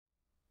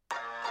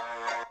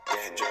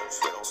banjo,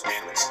 fiddles,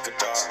 mandolins,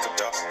 guitar,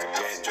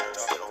 banjo,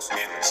 fiddles,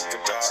 mandolins,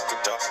 guitar,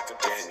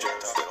 banjo,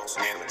 fiddles,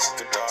 mandolins,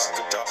 guitar,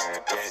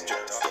 banjo,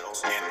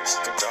 fiddles, mandolins,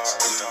 guitar,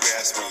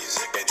 bluegrass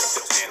music, banjo,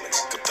 fiddles,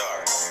 mandolins, guitar,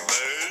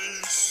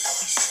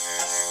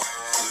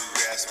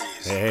 bluegrass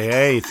music.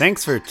 Hey,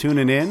 thanks for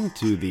tuning in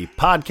to the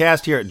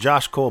podcast here at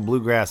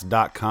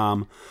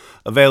joshcolebluegrass.com.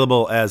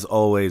 Available, as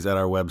always, at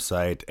our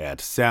website at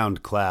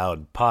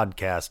SoundCloud,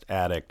 Podcast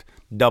Addict,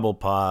 Double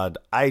Pod,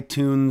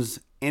 iTunes,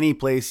 any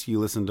place you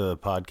listen to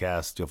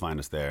podcasts, you'll find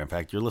us there. In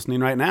fact, you're listening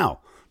right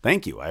now.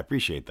 Thank you. I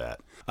appreciate that.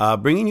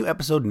 Bringing you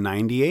episode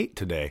 98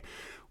 today.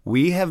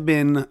 We have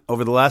been,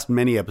 over the last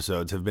many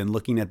episodes, have been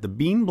looking at the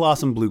Bean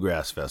Blossom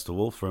Bluegrass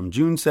Festival from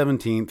June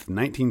 17th,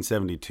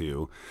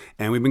 1972.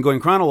 And we've been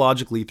going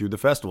chronologically through the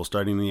festival,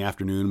 starting in the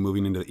afternoon,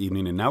 moving into the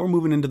evening, and now we're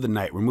moving into the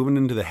night. We're moving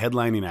into the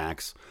headlining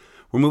acts.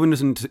 We're moving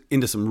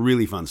into some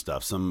really fun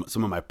stuff, some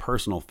of my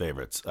personal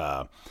favorites.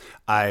 I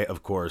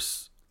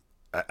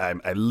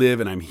live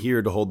and I'm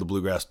here to hold the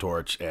bluegrass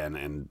torch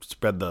and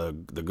spread the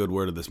good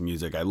word of this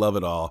music. I love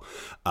it all.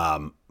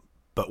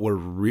 But we're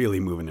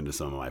really moving into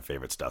some of my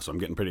favorite stuff, so I'm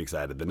getting pretty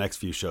excited. The next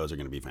few shows are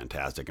going to be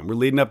fantastic. And we're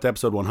leading up to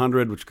episode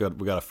 100, we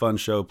got a fun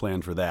show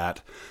planned for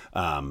that.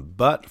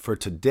 But for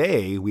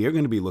today, we are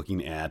going to be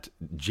looking at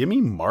Jimmy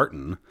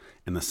Martin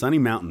and the Sunny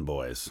Mountain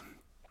Boys.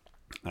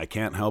 I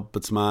can't help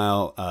but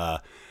smile.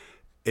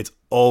 It's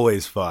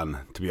always fun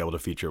to be able to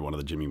feature one of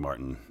the Jimmy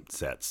Martin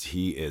sets.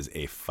 He is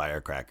a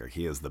firecracker.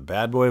 He is the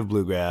bad boy of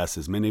bluegrass,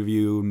 as many of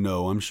you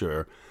know, I'm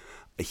sure.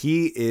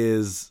 He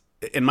is,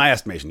 in my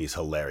estimation, he's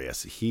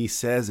hilarious. He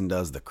says and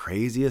does the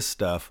craziest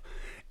stuff,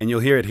 and you'll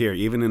hear it here,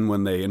 even in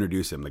when they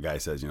introduce him. The guy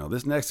says,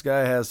 this next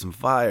guy has some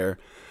fire.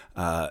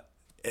 And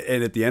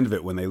at the end of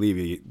it, when they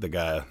leave,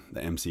 the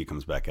MC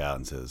comes back out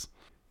and says,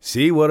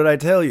 "See, what did I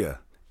tell you?"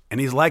 And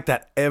he's like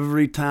that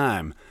every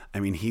time. I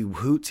mean, he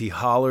hoots, he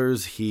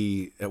hollers.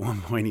 At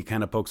one point, he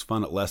kind of pokes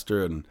fun at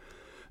Lester and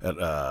at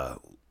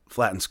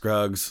Flat and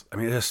Scruggs. I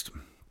mean,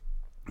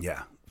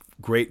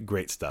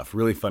 great stuff.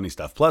 Really funny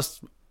stuff.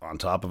 Plus, on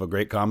top of a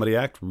great comedy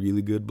act,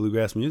 really good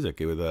bluegrass music.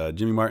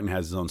 Jimmy Martin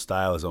has his own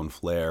style, his own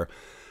flair.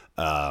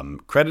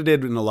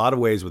 Credited in a lot of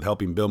ways with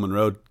helping Bill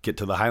Monroe get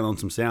to the high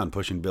lonesome sound,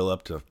 pushing Bill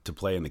up to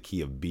play in the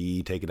key of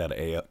B, take it out of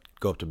A,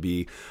 go up to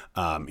B.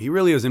 He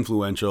really was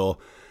influential.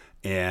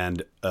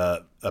 And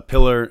a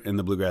pillar in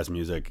the bluegrass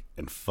music,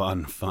 and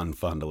fun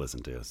to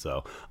listen to.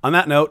 So on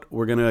that note,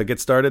 we're going to get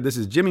started. This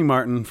is Jimmy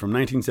Martin from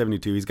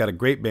 1972. He's got a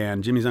great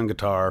band. Jimmy's on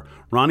guitar,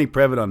 Ronnie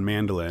Previtt on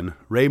mandolin,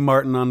 Ray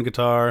Martin on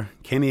guitar,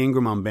 Kenny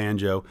Ingram on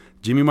banjo,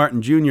 Jimmy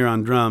Martin Jr.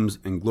 on drums,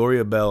 and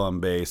Gloria Bell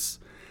on bass.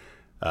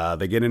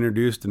 They get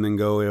introduced and then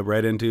go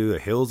right into the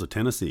hills of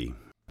Tennessee.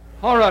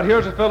 All right,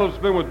 here's a fellow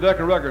that's been with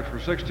Decca Records for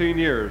 16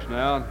 years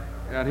now,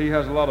 and he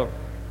has a lot of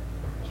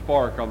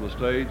spark on the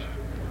stage.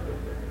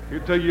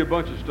 He'll tell you a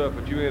bunch of stuff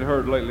that you ain't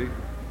heard lately.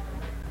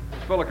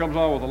 This fella comes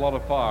on with a lot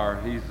of fire.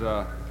 He's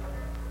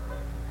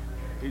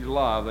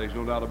alive, there's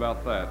no doubt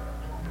about that.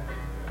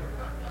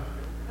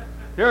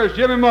 Here's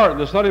Jimmy Martin,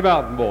 the Sunny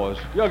Mountain Boys.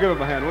 Y'all give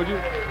him a hand, would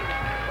you?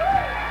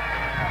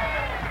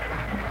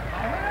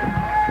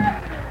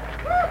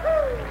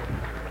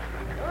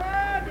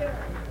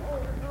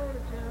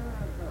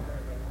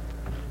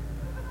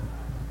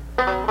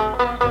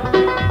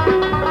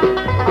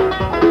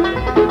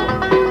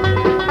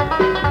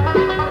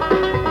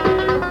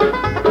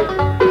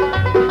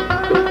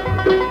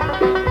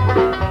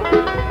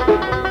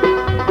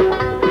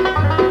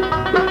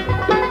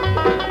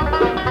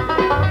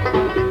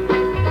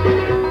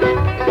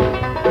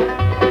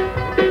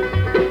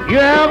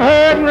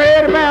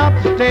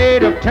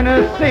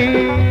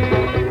 Tennessee,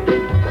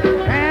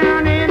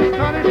 down in the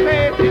southern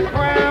states is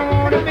where I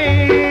want to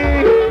be,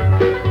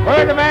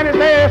 where the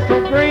valleys are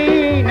so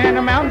green and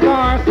the mountains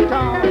are so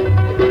tall. You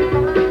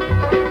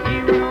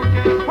know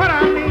just what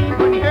I mean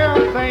when you hear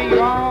them say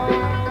you all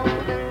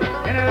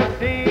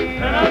Tennessee.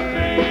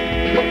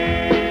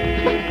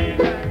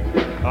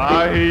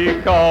 I hear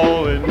you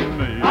calling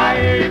me. I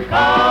hear you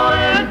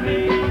calling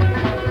me.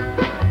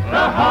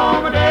 The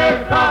home of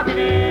David Crockett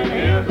in the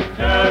hills of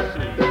Tennessee.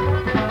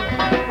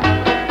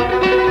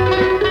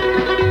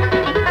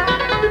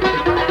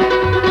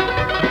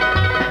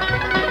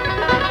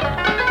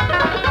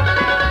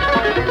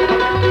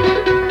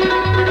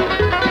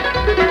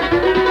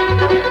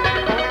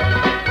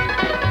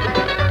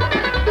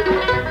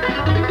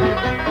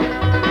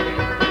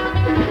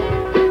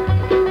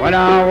 When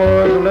I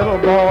was a little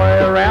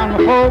boy around my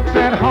folks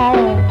at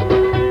home,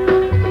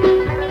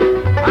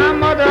 my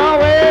mother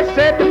always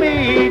said to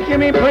me,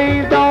 "Jimmy,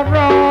 please don't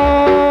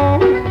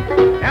roam."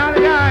 Now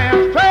that I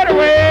am straight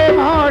away,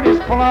 my heart is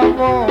full of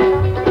woe.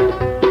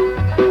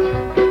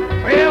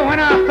 Well, when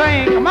I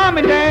think of Mom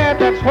and Dad,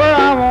 that's where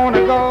I want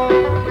to go.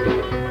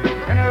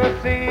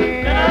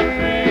 Tennessee.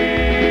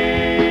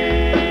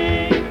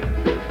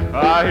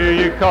 I hear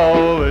you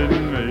calling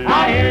me.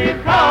 I hear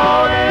you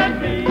calling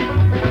me.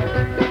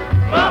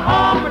 The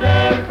home of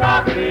David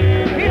Crockett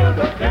in the hills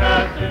of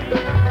Tennessee.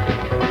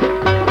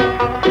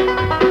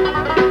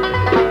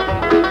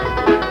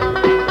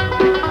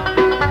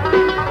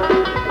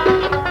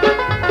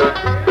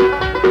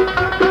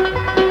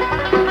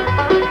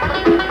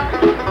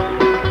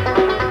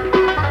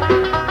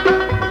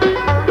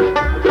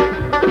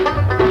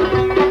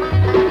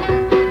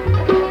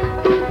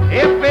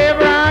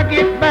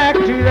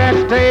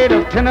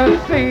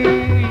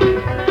 Tennessee.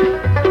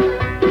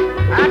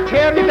 I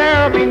tell you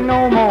there'll be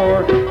no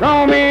more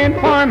roaming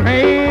for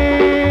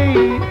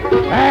me.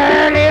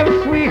 There lives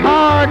a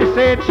sweetheart who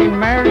said she'd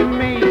marry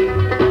me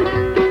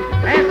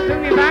as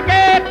soon as I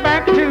get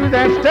back to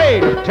that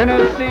state of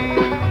Tennessee.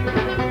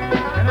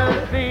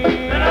 Tennessee.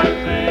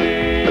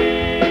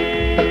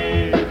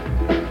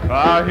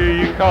 I hear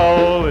you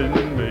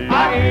calling me.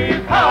 I hear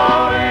you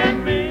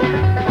calling me.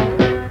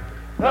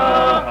 The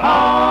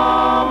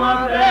home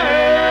of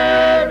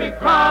Davy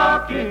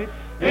Crockett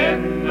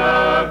in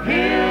the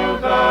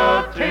hills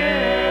of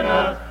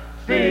Tennessee.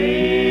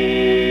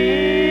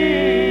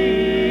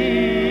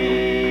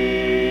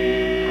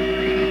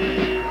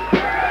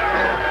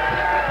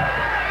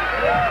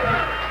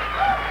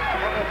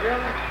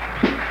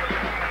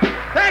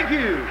 Thank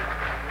you.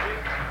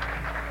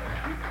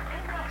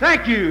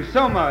 Thank you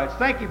so much.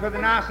 Thank you for the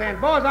nice hand.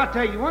 Boys, I'll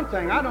tell you one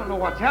thing. I don't know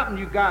what's happened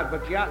to you guys,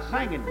 but you're out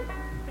singing.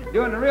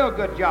 Doing a real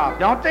good job,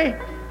 don't they?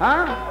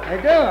 Huh? They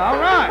do. All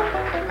right.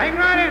 Hang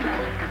right in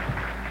there.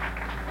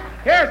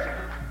 Here's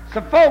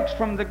some folks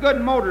from the good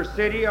Motor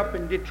City up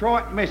in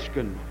Detroit,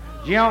 Michigan.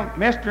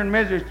 Mr. and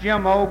Mrs.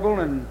 Jim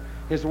Ogle and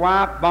his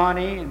wife,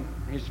 Bonnie, and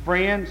his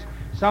friends.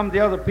 Some of the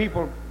other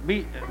people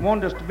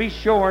wanted us to be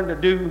sure and to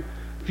do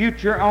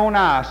Future on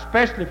Ice,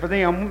 especially for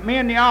them. Me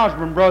and the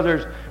Osborne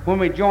brothers, when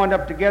we joined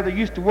up together,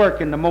 used to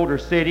work in the Motor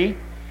City,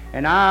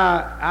 and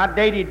I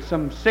dated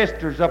some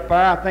sisters up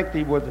there. I think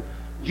they were the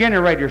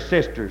generator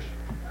sisters.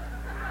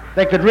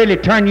 They could really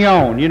turn you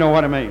on, you know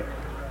what I mean.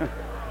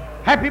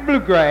 Happy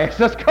Bluegrass,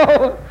 let's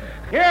go.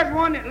 Here's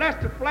one that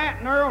Lester Flatt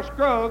and Earl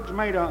Scruggs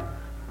made a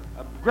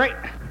great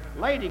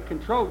lady.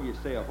 Control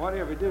yourself,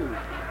 whatever you do.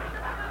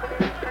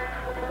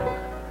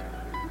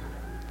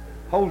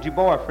 Hold your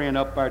boyfriend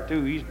up there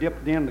too. He's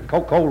dipped in the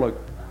Coca-Cola,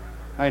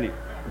 ain't he?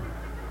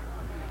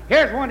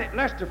 Here's one that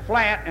Lester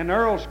Flatt and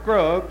Earl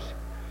Scruggs,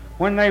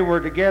 when they were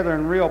together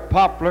and real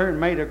popular and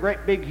made a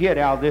great big hit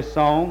out of this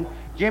song.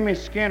 Jimmy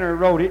Skinner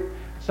wrote it.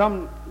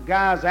 Some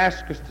guys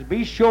ask us to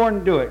be sure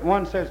and do it.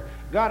 One says,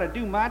 gotta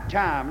do my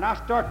time. And I'll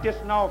start this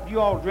one off.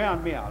 You all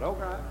drown me out,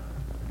 okay?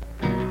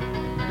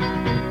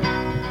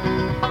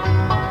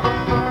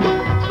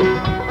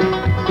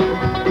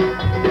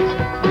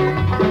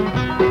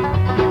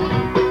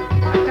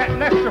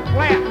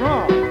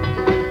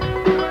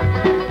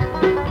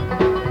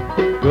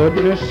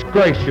 Goodness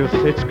gracious,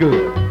 it's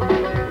good.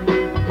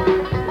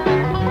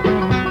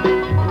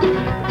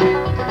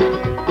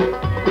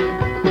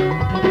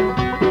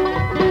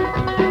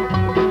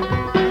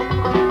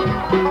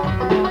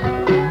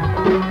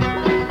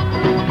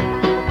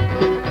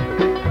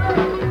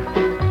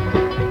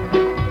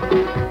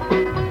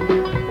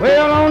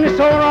 Well, on this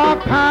old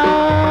rock pile,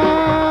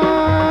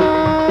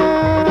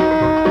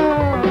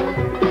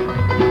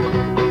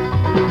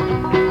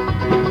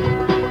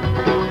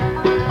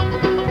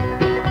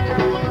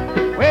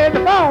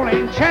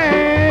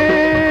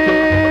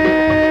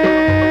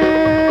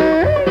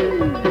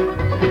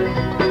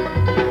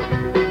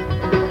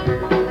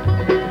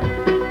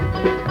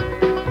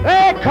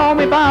 call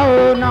me by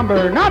a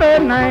number, not a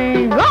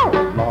name.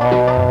 Lord,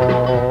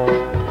 Lord,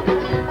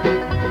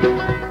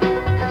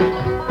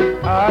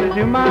 how to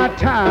do my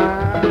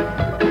time.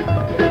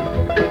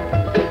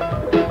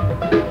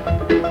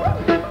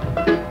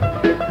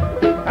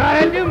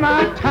 How to do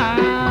my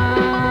time.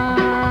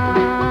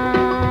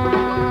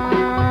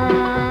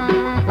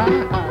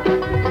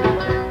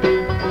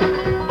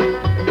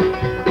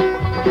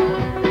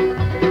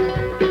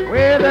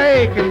 With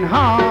aching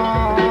heart.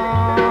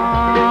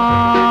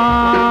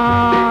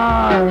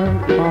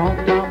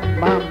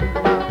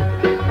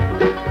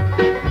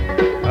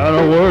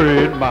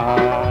 Worried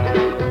mind.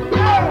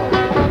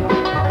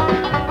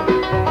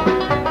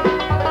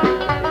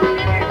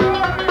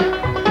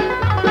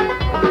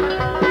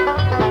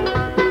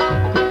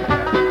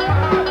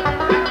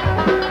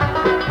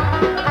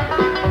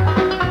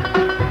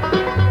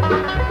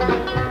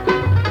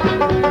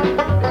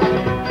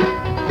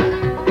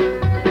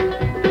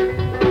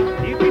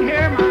 You can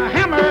hear my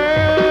hammer.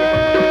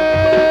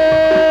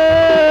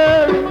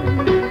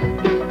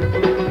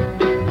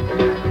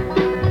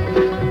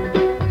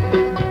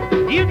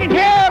 You can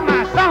hear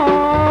my song.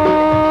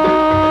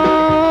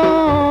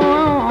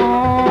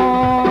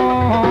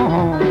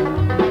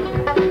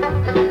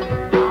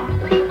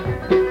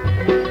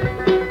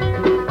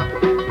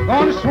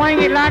 Gonna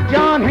swing it like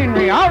John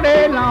Henry all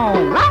day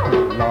long.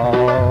 Lord,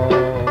 Lord.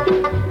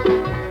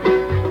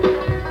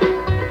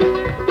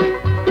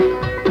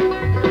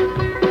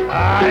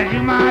 I do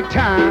my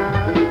time.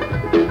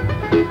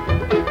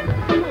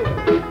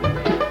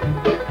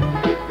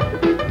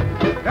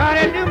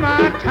 Gotta do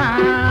my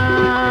time.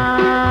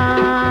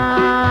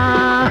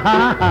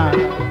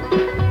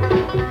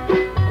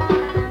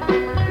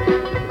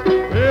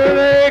 With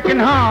aching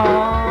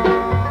heart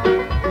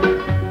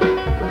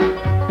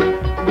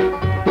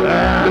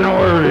and a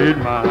worried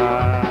mind.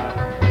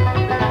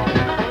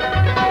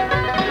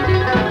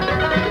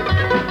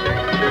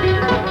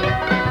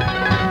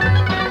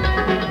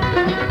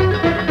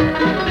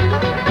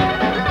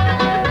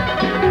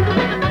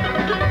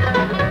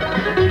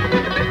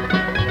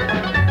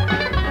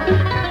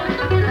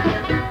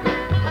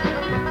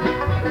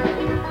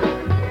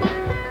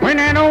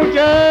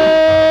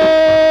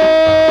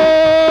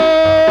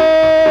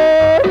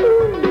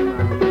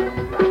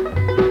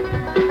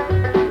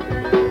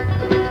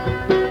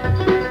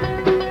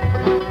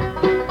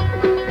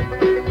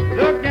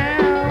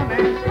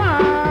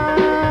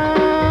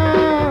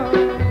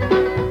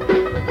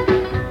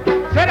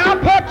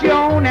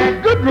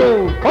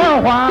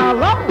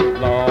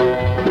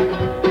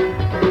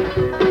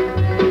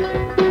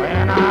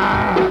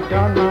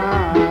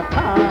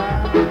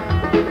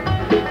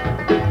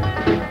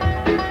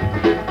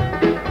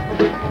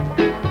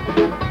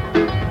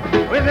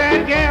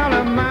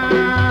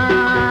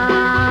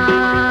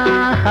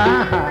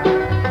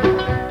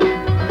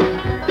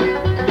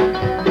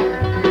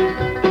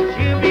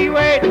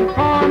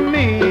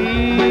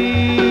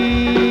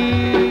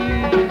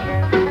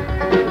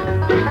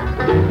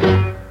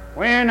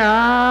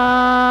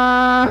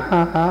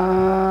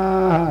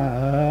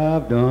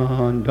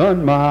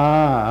 done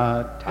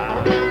my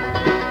time.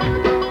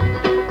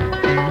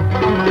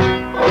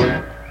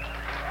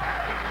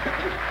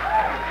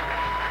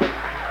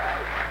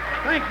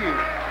 Thank you.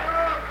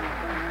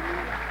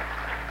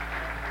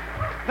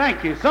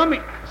 Thank you.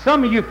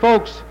 Some of you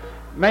folks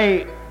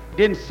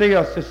didn't see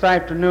us this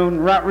afternoon.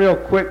 Right real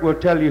quick, we'll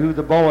tell you who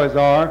the boys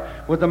are.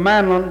 With the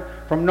mandolin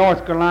from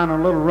North Carolina,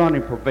 a little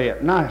running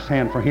Purvette. Nice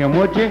hand for him,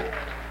 would you?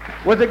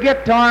 With the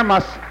guitar,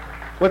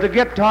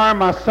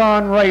 my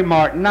son Ray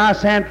Martin.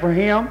 Nice hand for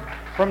him.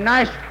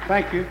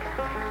 Thank you.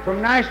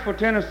 From Nashville,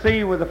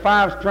 Tennessee, with a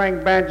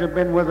 5-string banjo,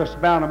 been with us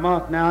about a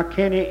month now,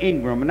 Kenny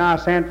Ingram. A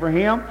nice hand for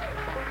him.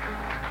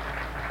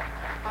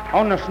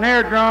 On the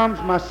snare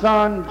drums, my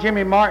son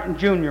Jimmy Martin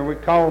Jr., we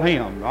call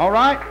him. All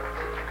right?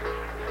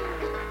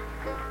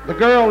 The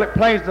girl that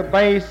plays the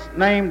bass,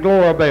 named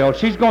Gloria Bell,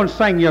 she's going to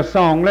sing you a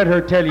song. Let her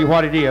tell you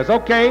what it is.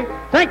 Okay?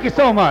 Thank you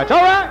so much.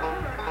 All right?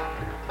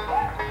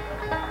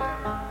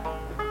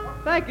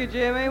 Thank you,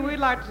 Jimmy. We'd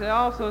like to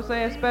also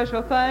say a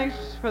special thanks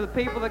for the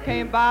people that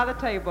came by the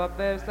table up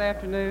there this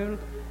afternoon.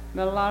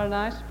 Met a lot of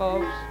nice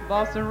folks.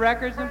 Bought some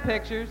records and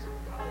pictures.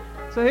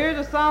 So here's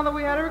a song that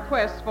we had a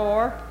request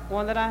for,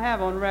 one that I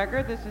have on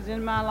record. This is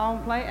in my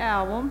long play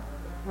album,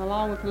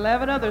 along with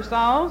 11 other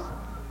songs.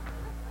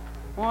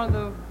 One of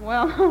the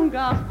well-known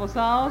gospel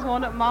songs,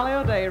 one that Molly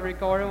O'Day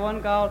recorded,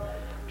 one called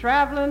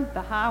Traveling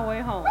the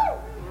Highway Home.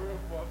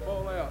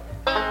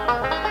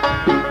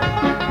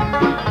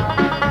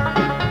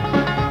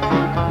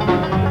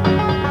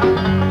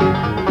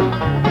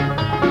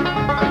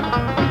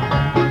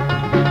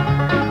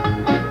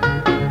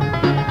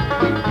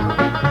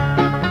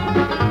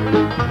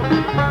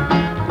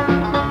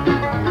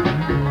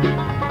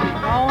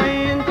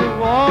 Going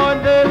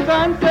toward the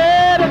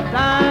sunset of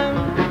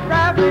time,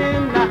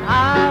 traveling the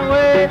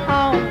highway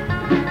home.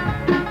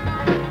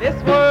 This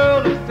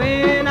world of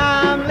sin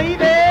I'm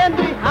leaving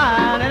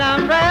behind, and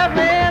I'm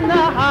traveling the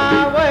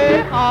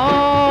highway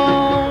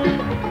home.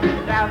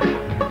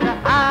 Traveling the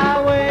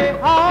highway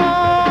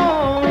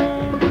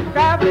home.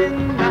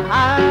 Traveling the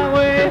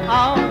highway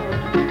home.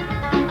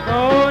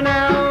 So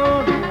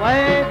narrow the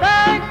way,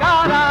 thank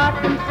God I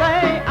can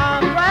say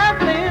I'm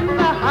traveling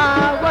the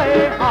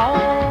highway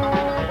home.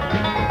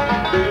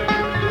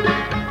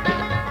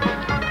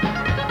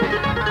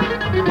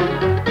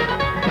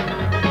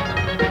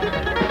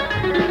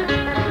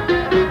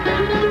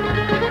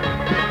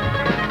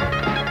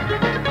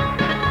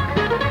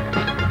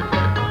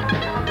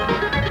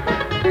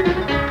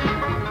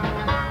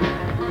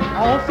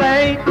 Oh,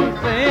 Satan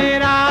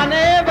said I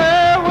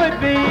never would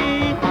be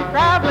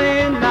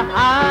traveling the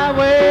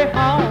highway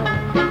home.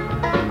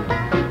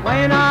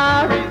 When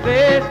I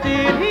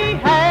resisted, he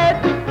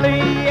had to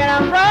flee, and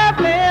I'm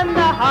traveling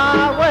the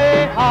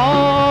highway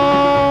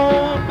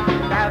home.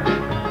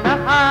 Traveling the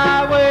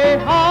highway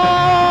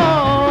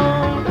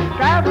home.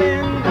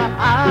 Traveling the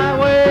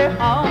highway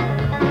home.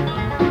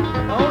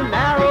 Oh,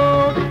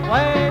 narrow the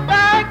way,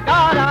 thank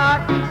God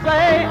I can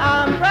say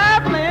I'm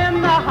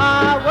traveling the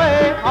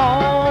highway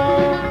home.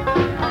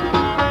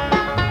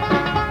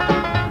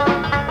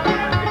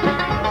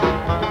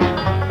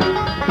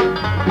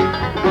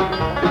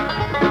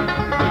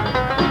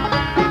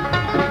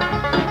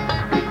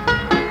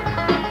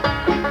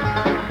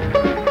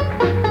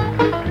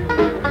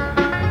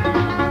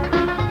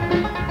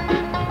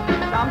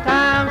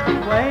 Sometimes the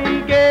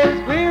way gets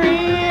weary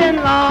and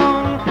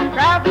long,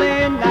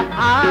 traveling the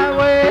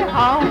highway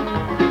home.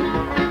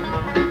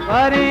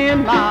 But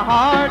in my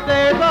heart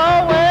there's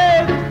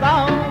always a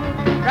song,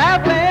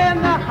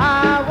 traveling the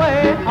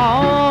highway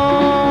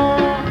home.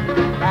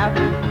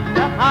 Traveling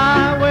the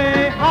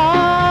highway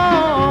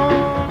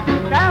home.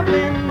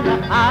 Traveling the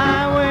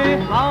highway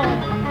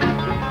home.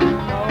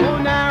 So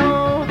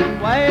narrow the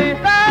way,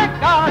 thank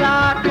God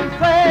I can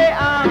say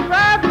I'm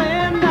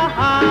traveling the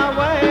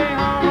highway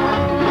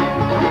home.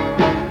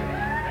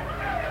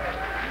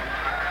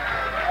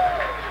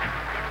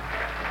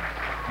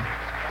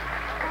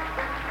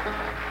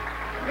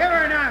 Give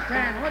her a nice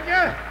hand, would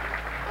you?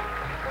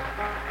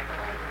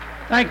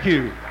 Thank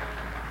you.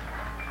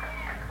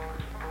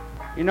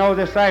 You know,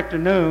 this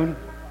afternoon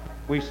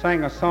we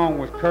sang a song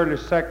with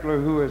Curtis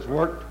Seckler, who has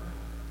worked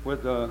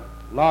with a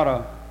lot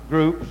of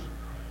groups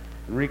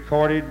and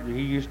recorded.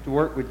 He used to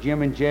work with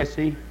Jim and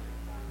Jesse,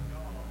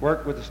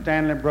 worked with the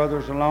Stanley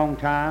Brothers a long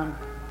time,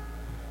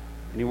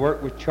 and he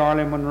worked with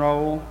Charlie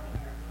Monroe.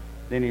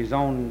 Then he's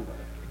on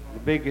the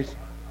biggest,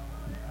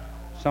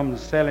 some of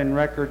the selling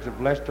records of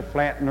Lester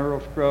Flatt and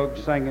Earl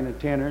Scruggs singing a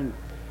tenor. And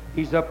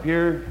he's up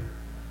here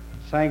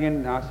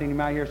singing. I seen him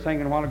out here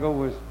singing a while ago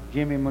with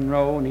Jimmy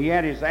Monroe, and he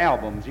had his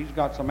albums. He's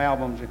got some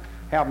albums.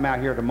 Have them out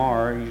here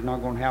tomorrow. He's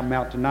not going to have them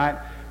out tonight.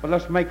 But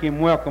let's make him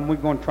welcome. We're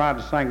going to try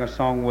to sing a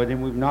song with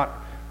him. We've not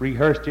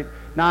rehearsed it.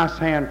 Nice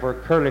hand for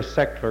Curly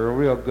Seckler, a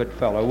real good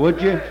fellow,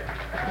 would you?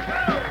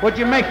 Would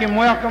you make him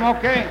welcome,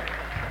 okay?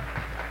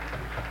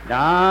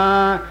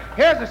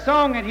 Here's a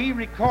song that he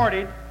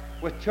recorded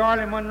with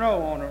Charlie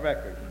Monroe on the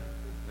record.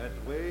 That's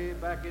way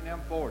back in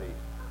them 40s.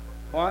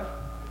 What?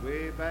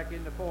 Way back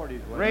in the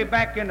 40s. Way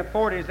back in the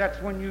 40s,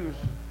 that's when you was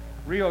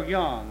real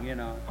young, you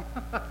know.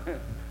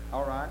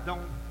 All right.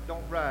 Don't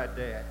ride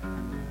that.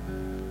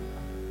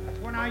 That's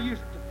when I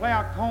used to play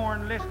out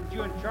corn, listen to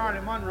you and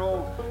Charlie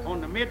Monroe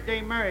on the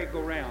midday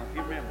merry-go-round, if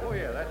you remember. Oh,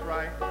 yeah, that's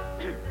right.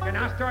 And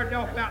I started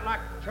off about like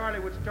Charlie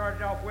would start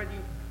it off with you.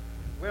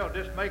 Well,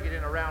 just make it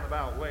in a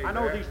roundabout way. I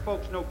know there. these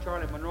folks know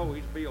Charlie Monroe,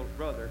 he's Bill's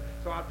brother,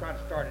 so I'll try to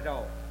start it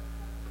off.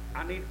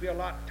 I need to be a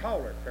lot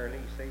taller, Curly,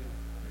 you see.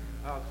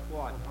 I'll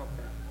squat.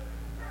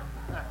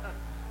 Okay.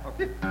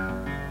 Okay. Is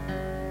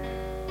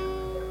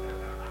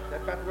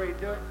that about the way you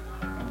do it?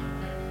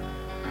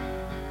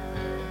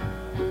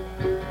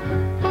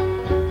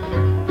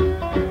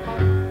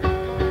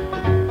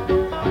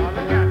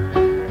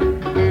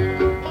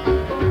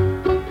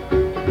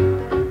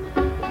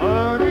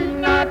 Mother's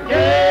not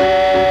dead,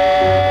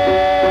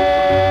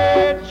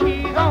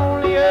 she's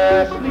only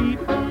asleep.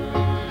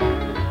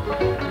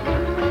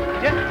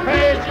 Just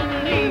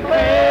patiently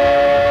waiting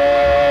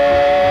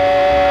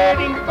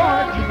for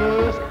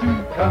Jesus to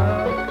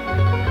come.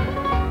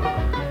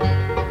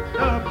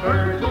 The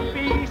birds will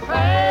be singing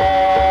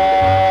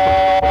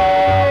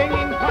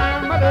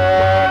while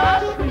mother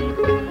is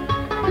sleeping.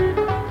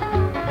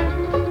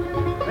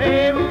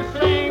 They will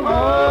sing over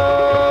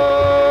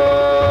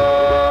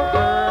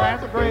as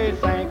the grave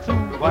sinks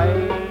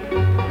away.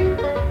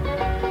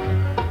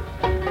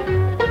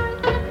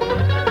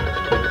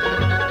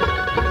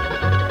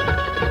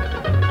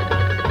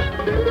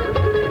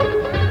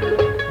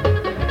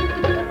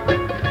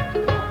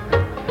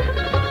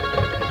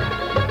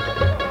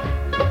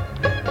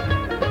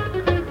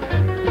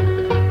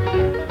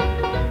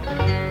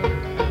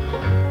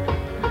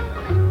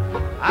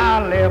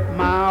 I left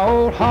my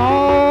old home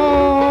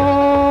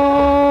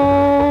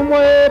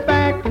way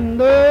back in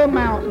the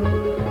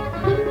mountains.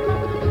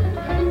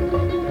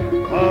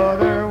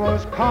 Mother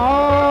was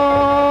called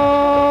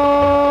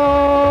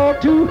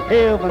to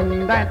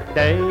heaven that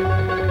day.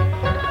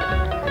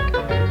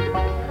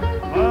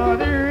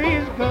 Mother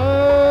is good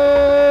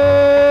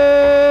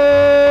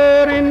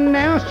and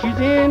now she's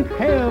in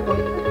heaven.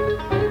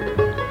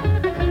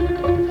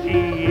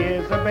 She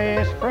is the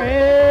best friend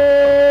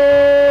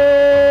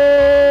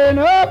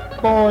a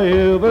boy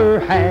ever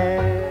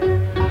had.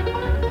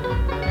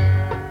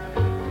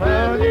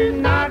 Mother's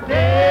not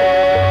dead,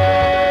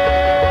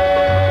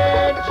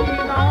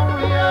 she's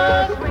only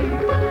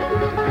asleep.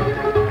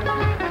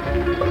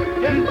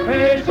 Just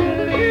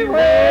patiently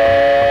waiting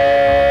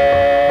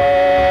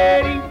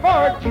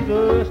for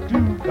Jesus to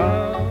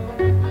come.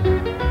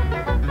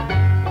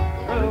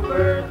 The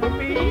birds will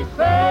be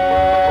singing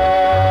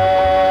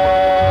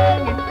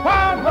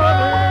while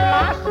mother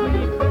lies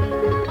sleeping.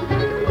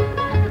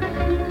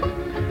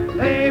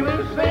 They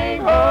will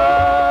sing over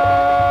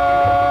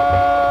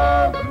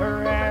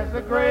as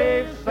the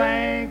grave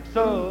sinks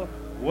away.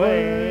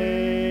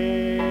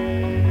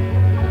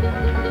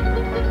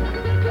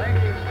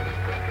 Thank you.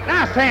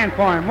 Nice hand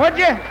for him, would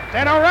you? Is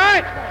that all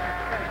right?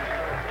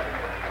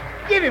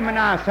 Give him a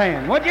nice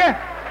hand, would you?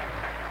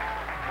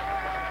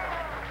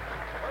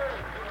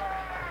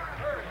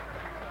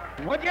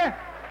 Would you?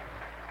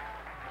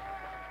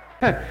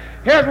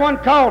 Here's one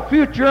called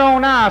Future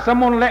on Ice. I'm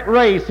going to let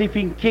Ray see if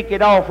he can kick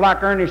it off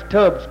like Ernest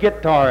Tubbs'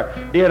 guitar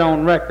did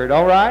on record,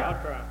 all right?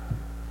 I'll try.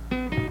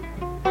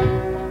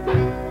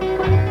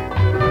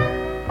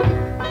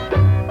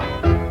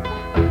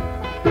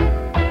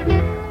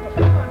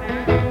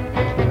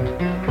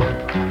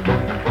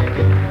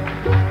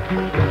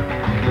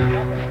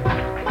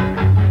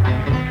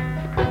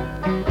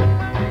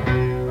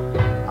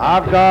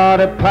 I've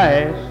got a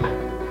past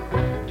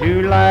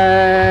to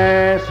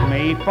last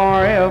me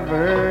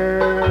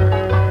forever,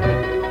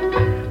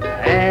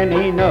 and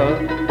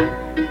enough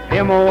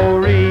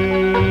memories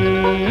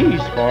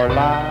for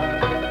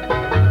life.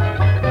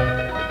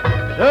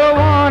 The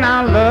one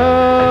I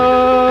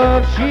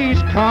love,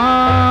 she's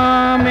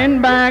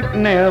coming back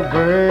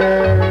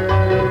never.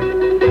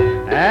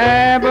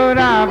 But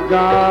I've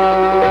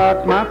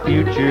got my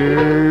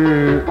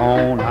future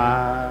on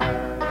high.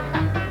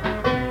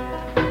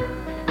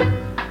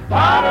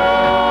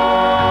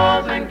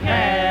 Bottles and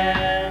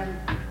cans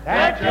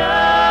that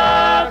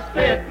just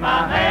fit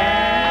my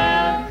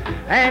hands,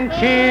 and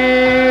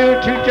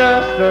chill to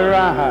just the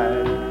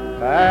right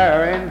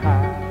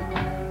Fahrenheit.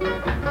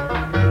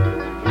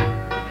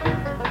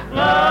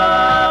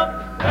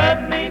 Love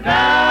let me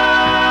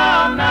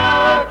down,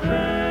 now a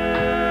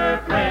true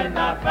friend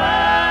I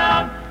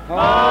found.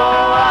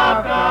 Oh,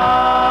 I've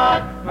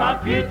got my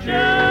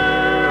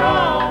future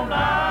on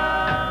ice.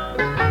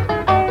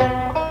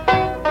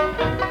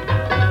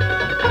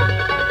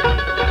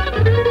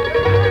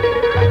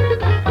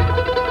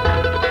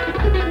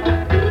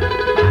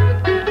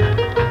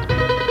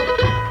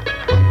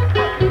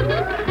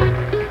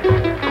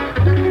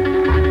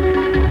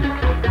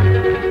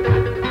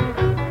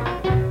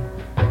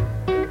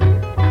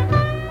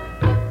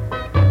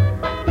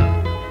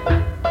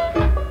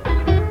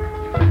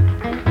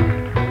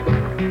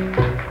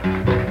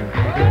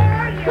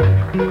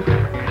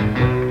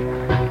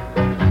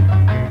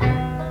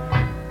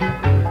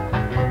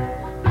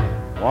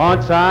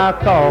 Once I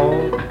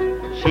thought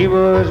She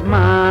was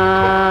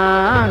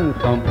mine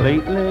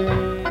completely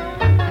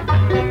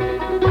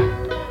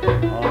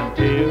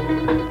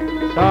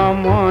until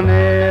someone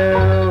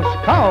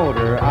else caught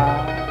her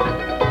eye.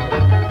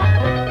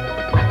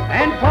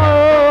 And for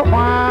a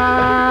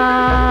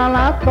while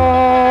I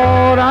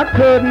thought I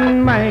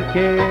couldn't make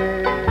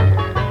it,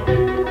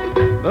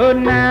 but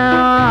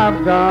now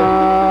I've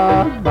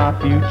got my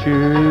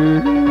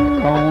future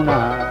on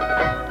ice.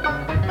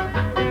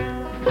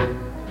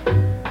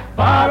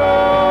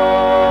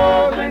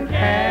 Bottles and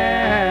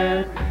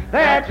cans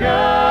that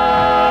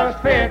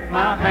just fit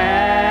my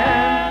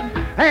hand,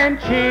 and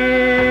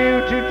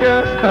cheer to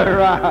just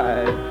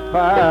right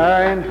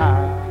far and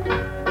high.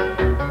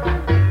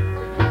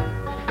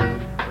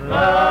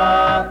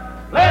 Love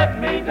let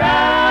me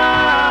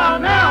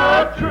down,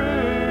 now a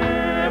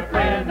true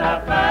friend I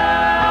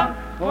found.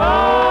 Oh,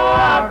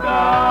 I've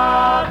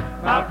got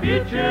my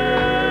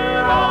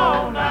future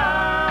on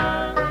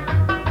ice.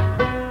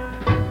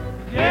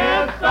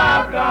 Yes,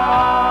 I've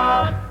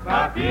got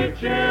my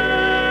future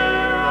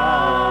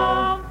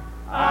on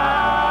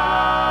ice.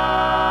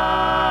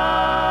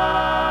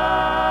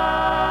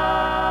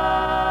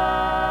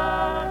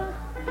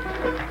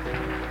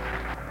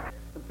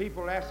 Some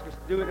people ask us to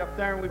do it up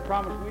there, and we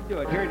promised we'd do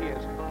it. Here it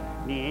is.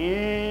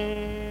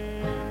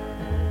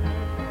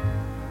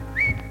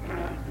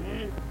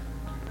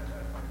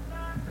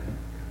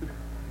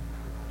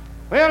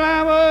 Well,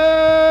 I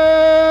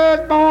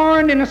was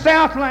born in the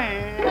Southland.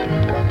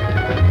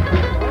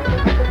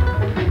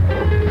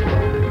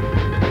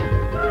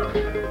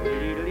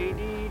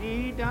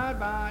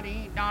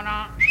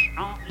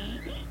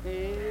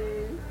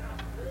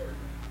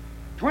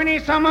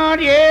 Some odd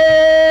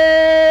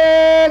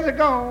years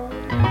ago.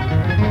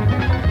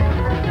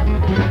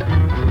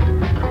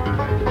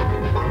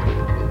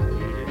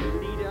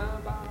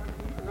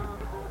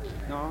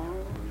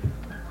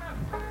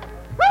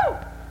 Woo!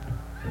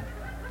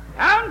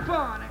 Having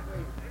fun, ain't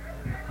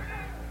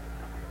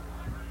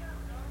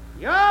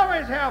we? You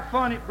always have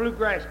fun at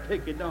bluegrass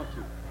picking, don't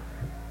you?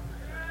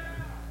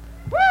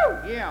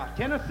 Woo! Yeah,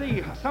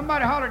 Tennessee.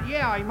 Somebody hollered,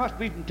 yeah, he must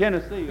be from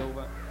Tennessee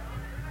over.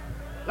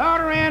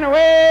 Lord, I ran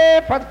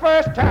away for the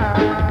first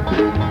time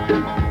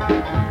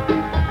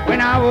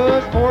when I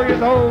was 4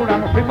 years old.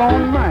 I'm a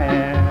free-born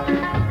man.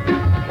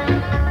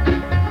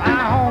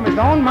 My home is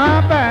on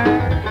my back.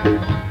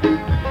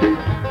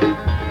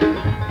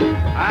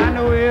 I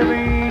know every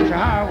inch of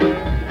highway,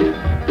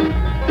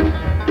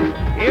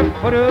 every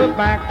foot of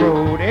back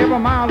road, every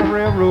mile of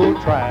railroad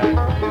track.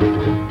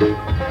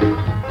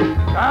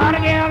 Got a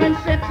gal in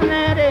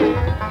Cincinnati,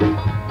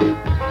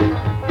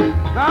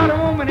 got a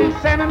woman in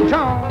San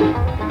Antonio.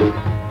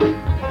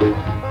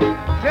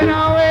 Said I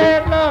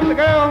always loved the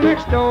girl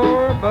next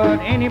door, but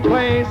any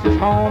place is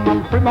home.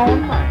 I'm a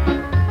free-born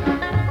man.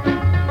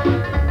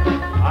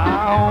 My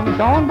home is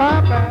on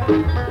my back.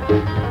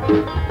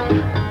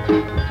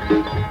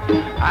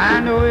 I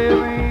know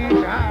every inch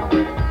of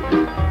highway,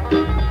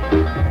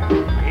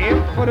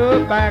 every foot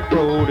of back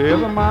road,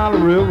 every mile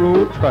of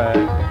railroad track.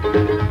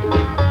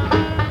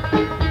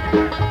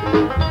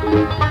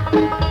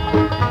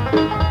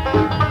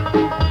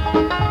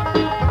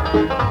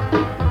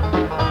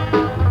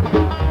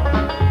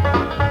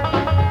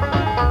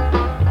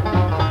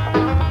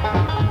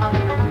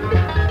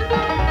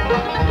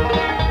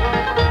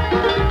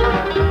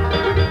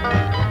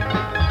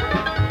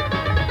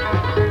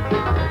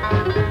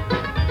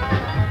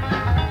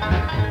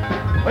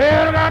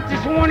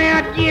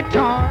 Worn-out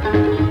guitar,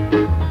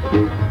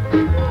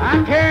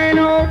 I carry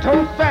no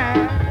toe sack.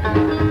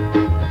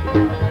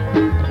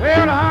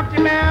 Well, I honked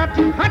him out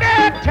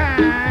 200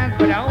 times,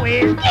 but I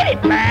always get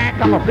it back.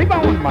 I'm a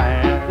free-born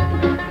man.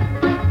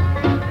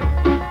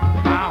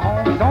 My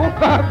home's on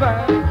my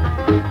back.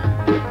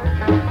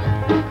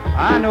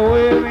 I know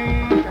every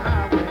inch of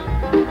highway,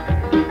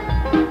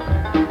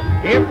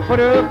 every foot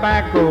of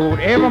back road,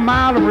 every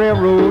mile of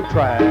railroad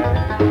track.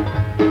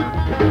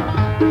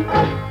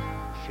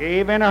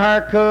 Shave and a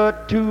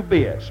haircut, 2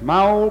 bits.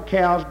 My old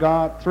cow's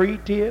got 3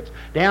 tits.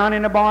 Down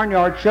in the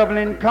barnyard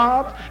shoveling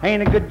cobs.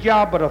 Ain't a good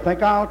job, but I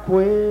think I'll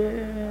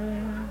quit.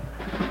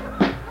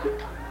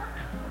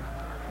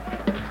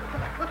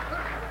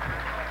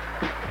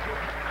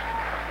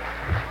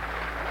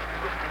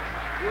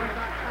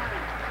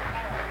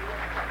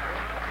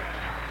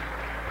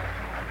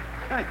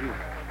 Thank you.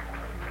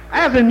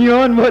 That's a new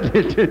one, wasn't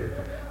it?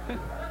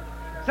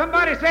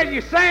 Somebody said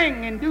you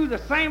sing and do the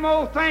same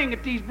old thing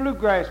at these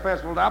bluegrass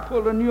festivals. I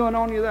pulled a new one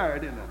on you there,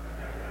 didn't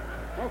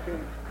I? Okay.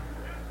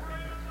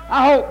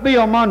 I hope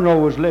Bill Monroe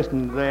was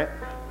listening to that.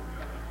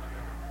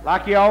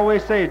 Like he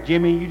always said,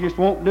 Jimmy, you just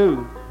won't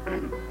do.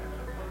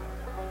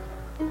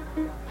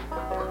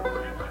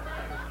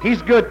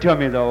 He's good to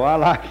me, though. I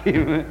like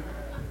him.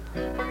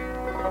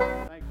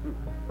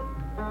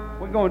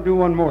 We're going to do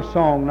one more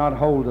song, not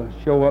hold the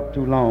show up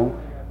too long.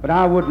 But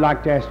I would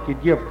like to ask you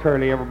to give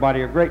Curly,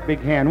 everybody, a great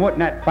big hand. Wasn't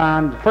that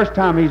fine? The first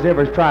time he's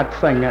ever tried to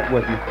sing that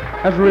with me.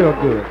 That's real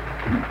good.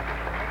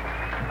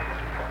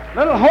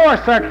 Little hoarse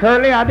there,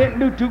 Curly. I didn't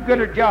do too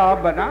good a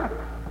job, but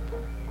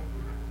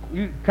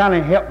You kind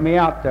of helped me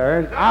out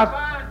there.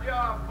 Fine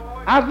job,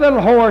 boy. I was a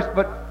little hoarse,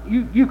 but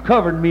you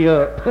covered me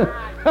up.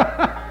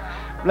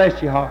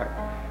 Bless your heart.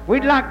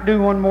 We'd like to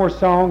do one more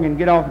song and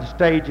get off the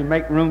stage and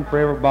make room for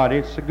everybody.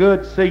 It's so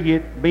good to see you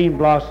at Bean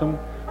Blossom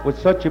with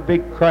such a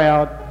big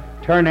crowd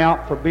turn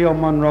out for Bill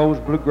Monroe's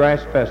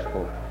Bluegrass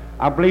Festival.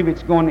 I believe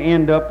it's going to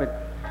end up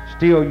at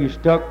still you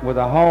stuck with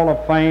a Hall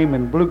of Fame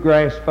and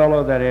bluegrass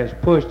fellow that has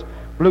pushed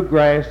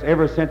bluegrass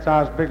ever since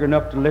I was big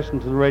enough to listen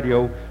to the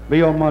radio,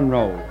 Bill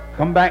Monroe.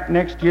 Come back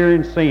next year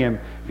and see him.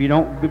 If you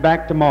don't be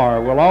back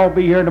tomorrow, we'll all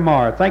be here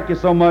tomorrow. Thank you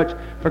so much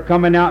for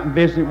coming out and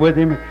visiting with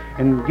him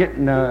and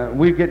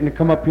we're getting to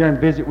come up here and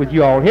visit with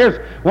you all. Here's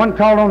one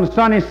called On the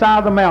Sunny Side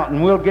of the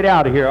Mountain. We'll get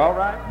out of here, all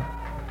right?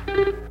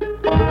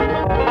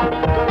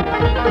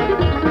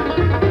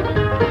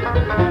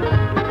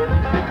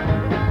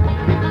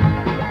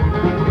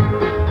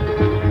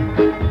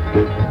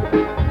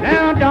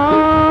 Now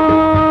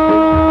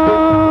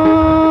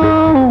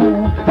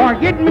don't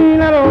forget me,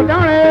 little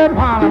darling,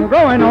 while I'm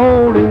growing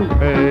old and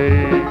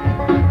gray.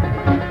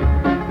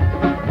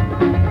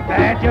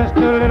 That's just a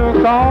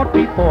little thought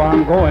before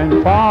I'm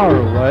going far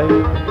away.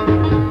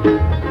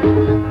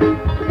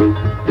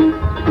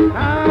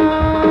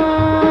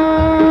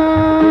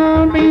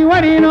 I'll be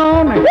waiting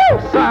on the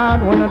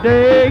hillside when the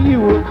day you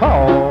will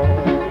call.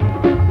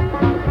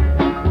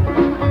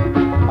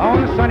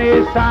 On the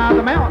sunny side of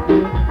the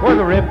mountain where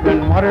the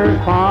rippling waters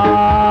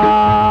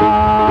fall.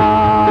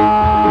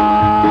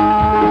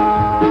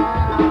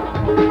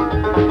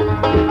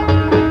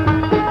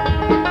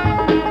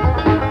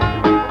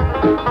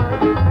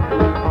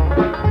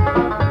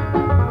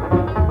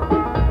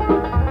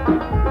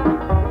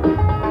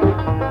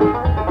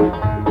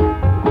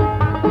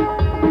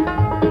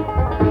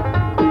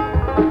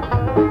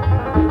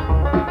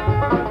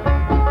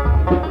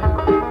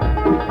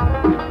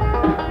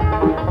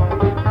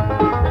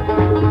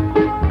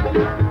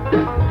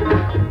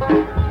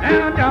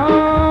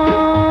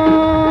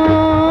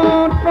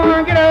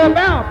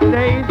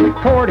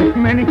 Recorded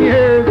many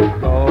years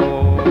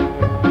ago.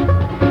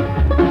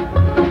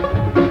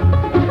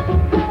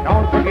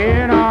 Don't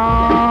forget all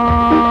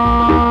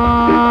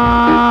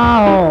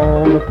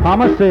the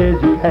promises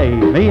you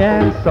gave me,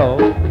 and so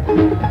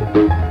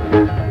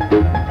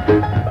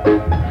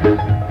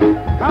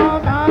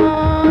 'cause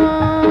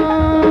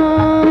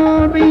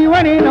I'll be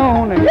waiting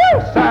on the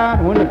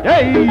hillside when the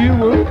day you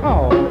will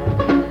call.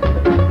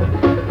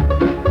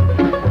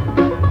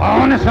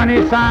 On the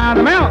sunny side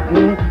of the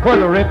mountain where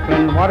the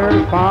rippling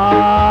waters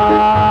fall.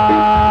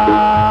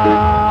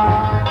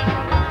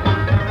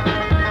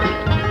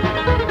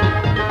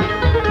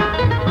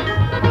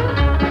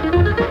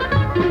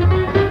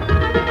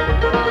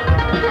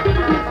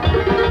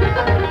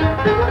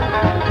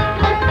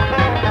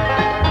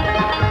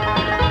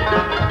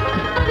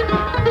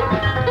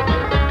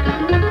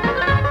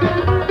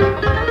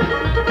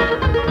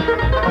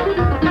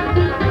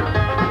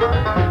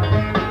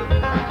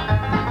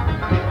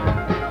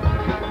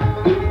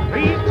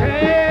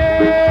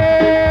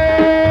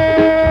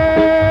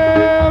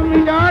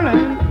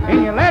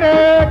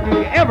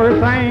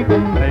 Think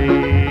of me.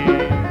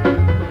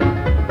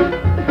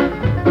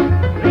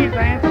 Please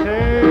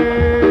answer,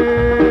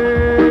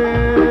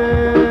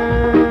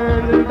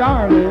 little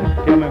darling,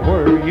 tell me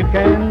where you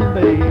can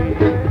be.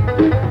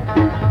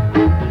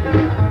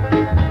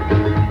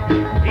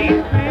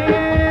 It's been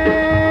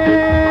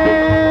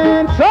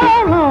so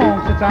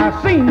long since I've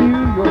seen you,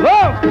 your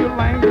love still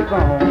lingers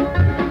on.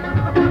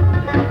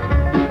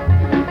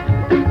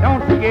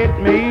 Don't forget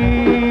me.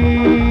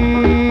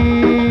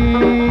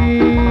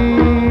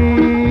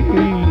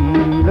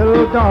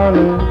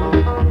 Darling,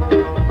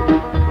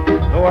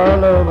 though our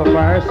love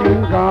affair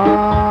seems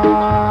gone.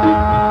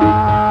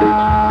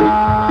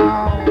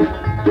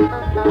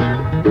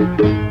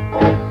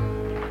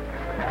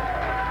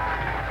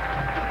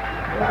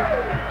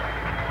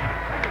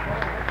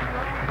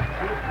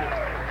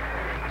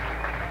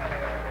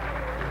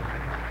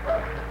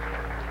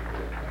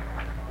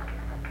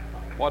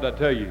 What'd I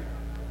tell you?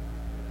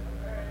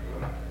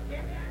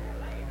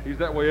 He's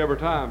that way every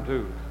time,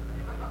 too.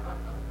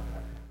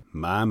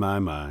 My.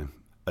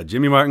 A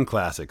Jimmy Martin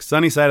classic,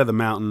 Sunny Side of the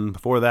Mountain.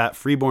 Before that,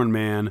 Freeborn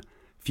Man,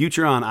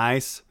 Future on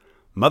Ice,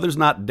 Mother's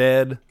Not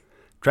Dead,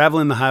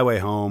 Traveling the Highway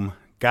Home,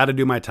 Gotta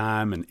Do My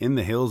Time, and In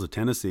the Hills of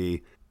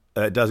Tennessee.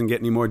 It doesn't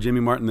get any more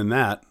Jimmy Martin than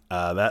that.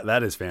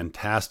 That is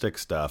fantastic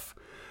stuff.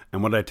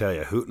 And what did I tell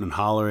you? Hooting and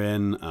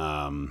hollering,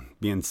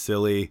 being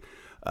silly,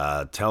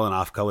 telling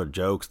off-color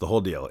jokes, the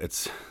whole deal.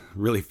 It's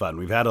really fun.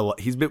 We've had I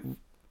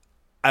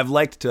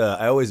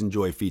always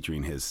enjoy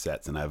featuring his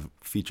sets, and I've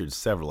featured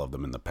several of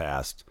them in the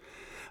past.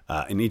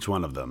 In each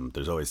one of them,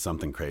 there's always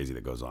something crazy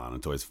that goes on.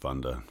 It's always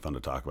fun to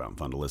talk about and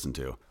fun to listen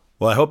to.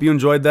 Well, I hope you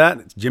enjoyed that.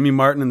 It's Jimmy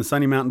Martin and the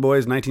Sunny Mountain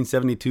Boys,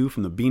 1972,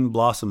 from the Bean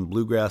Blossom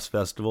Bluegrass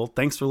Festival.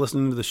 Thanks for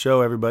listening to the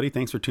show, everybody.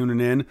 Thanks for tuning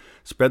in.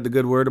 Spread the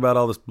good word about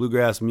all this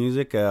bluegrass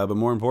music, but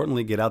more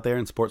importantly, get out there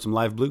and support some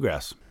live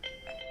bluegrass.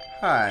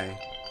 Hi,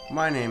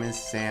 my name is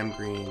Sam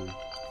Green.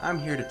 I'm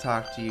here to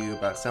talk to you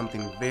about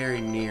something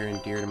very near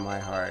and dear to my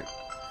heart.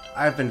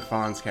 I've been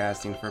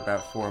Fonzcasting for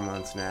about 4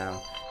 months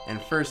now, and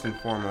first and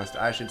foremost,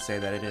 I should say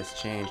that it has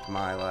changed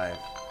my life.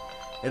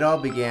 It all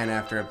began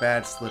after a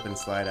bad slip and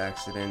slide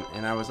accident,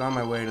 and I was on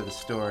my way to the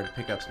store to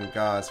pick up some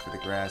gauze for the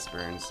grass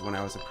burns when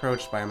I was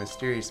approached by a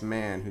mysterious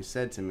man who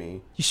said to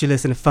me, "You should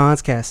listen to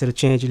Fonzcast, it'll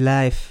change your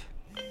life."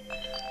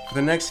 For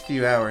the next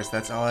few hours,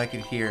 that's all I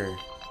could hear,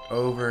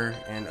 over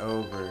and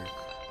over.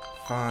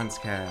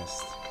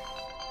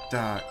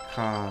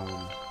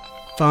 Fonzcast.com.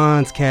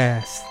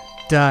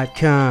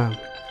 Fonzcast.com.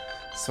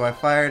 So I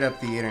fired up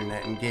the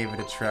internet and gave it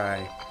a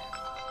try.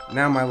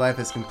 Now my life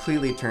has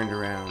completely turned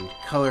around.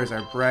 Colors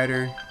are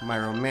brighter, my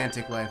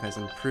romantic life has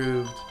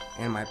improved,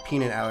 and my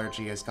peanut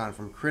allergy has gone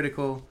from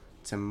critical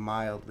to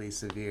mildly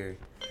severe.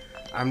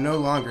 I'm no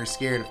longer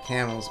scared of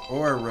camels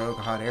or rogue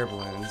hot air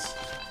balloons.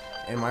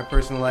 And my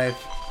personal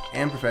life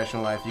and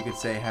professional life, you could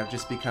say, have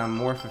just become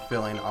more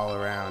fulfilling all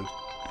around.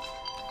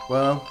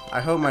 Well,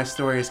 I hope my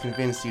story has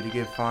convinced you to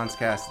give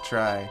Fonzcast a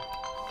try.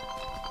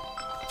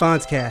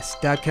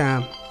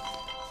 Fonzcast.com.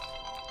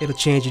 It'll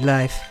change your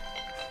life.